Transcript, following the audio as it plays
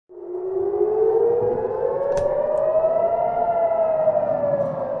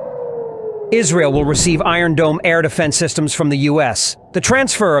Israel will receive Iron Dome air defense systems from the U.S. The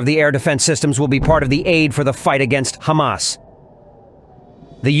transfer of the air defense systems will be part of the aid for the fight against Hamas.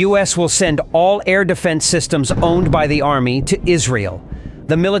 The U.S. will send all air defense systems owned by the Army to Israel.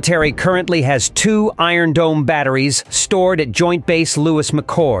 The military currently has 2 Iron Dome batteries stored at Joint Base Lewis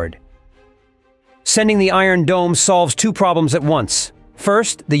McChord. Sending the Iron Dome solves 2 problems at once.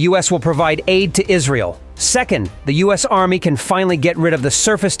 First, the U.S. will provide aid to Israel. Second, the U.S. Army can finally get rid of the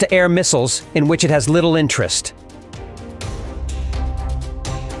surface-to-air missiles in which it has little interest.